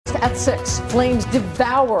At 6, flames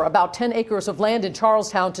devour about 10 acres of land in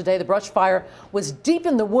Charlestown today. The brush fire was deep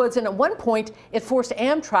in the woods, and at one point, it forced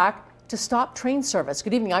Amtrak to stop train service.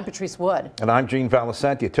 Good evening, I'm Patrice Wood. And I'm Gene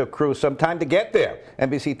Valicenti. It took crews some time to get there.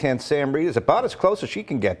 NBC 10's Sam Reed is about as close as she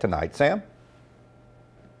can get tonight. Sam?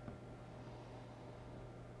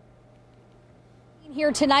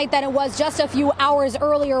 Here tonight than it was just a few hours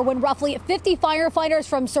earlier when roughly 50 firefighters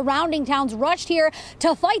from surrounding towns rushed here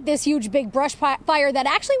to fight this huge big brush fire that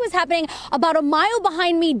actually was happening about a mile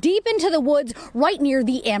behind me, deep into the woods right near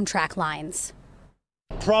the Amtrak lines.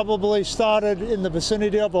 Probably started in the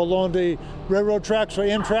vicinity of along the railroad tracks or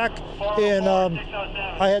Amtrak, and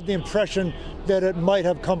I had the impression that it might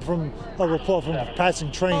have come from a report from a passing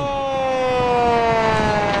train.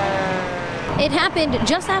 It happened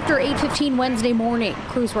just after 8:15 Wednesday morning.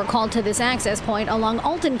 Crews were called to this access point along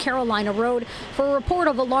Taunton and Carolina Road for a report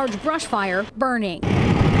of a large brush fire burning.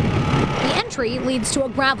 The entry leads to a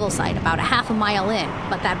gravel site about a half a mile in,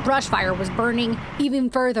 but that brush fire was burning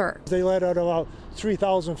even further. They let out about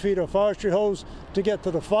 3,000 feet of forestry hose to get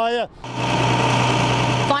to the fire.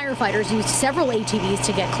 Firefighters used several ATVs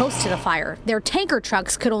to get close to the fire. Their tanker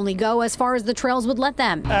trucks could only go as far as the trails would let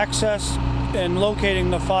them. Access and locating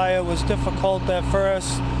the fire was difficult at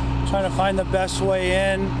first, trying to find the best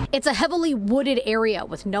way in. It's a heavily wooded area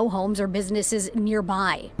with no homes or businesses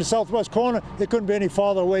nearby. The southwest corner, it couldn't be any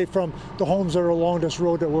farther away from the homes that are along this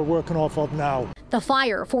road that we're working off of now. The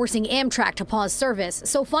fire forcing Amtrak to pause service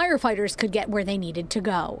so firefighters could get where they needed to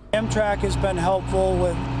go. Amtrak has been helpful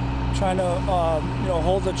with trying to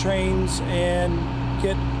hold the trains and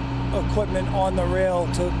get equipment on the rail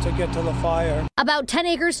to get to the fire. About 10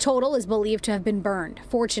 acres total is believed to have been burned.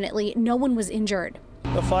 Fortunately, no one was injured.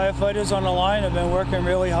 The firefighters on the line have been working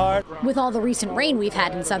really hard. With all the recent rain we've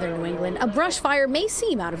had in southern New England, a brush fire may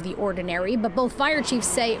seem out of the ordinary, but both fire chiefs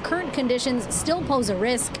say current conditions still pose a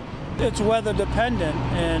risk. It's weather dependent,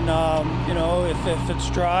 and if it's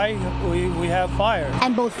dry, we have fire.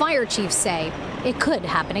 And both fire chiefs say it could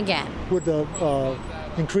happen again. With the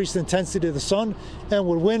increased intensity of the sun and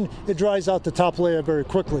with wind, it dries out the top layer very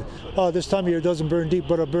quickly. This time of year it doesn't burn deep,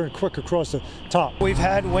 but it burns quick across the top. We've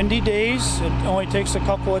had windy days. It only takes a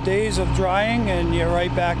couple of days of drying and you're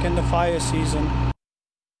right back into fire season.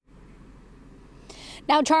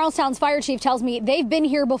 Now, Charlestown's fire chief tells me they've been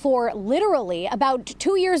here before, literally. About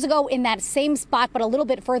 2 years ago in that same spot, but a little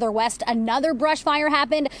bit further west, another brush fire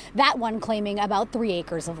happened, that one claiming about 3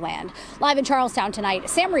 acres of land. Live in Charlestown tonight,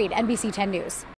 Sam Reed, NBC 10 News.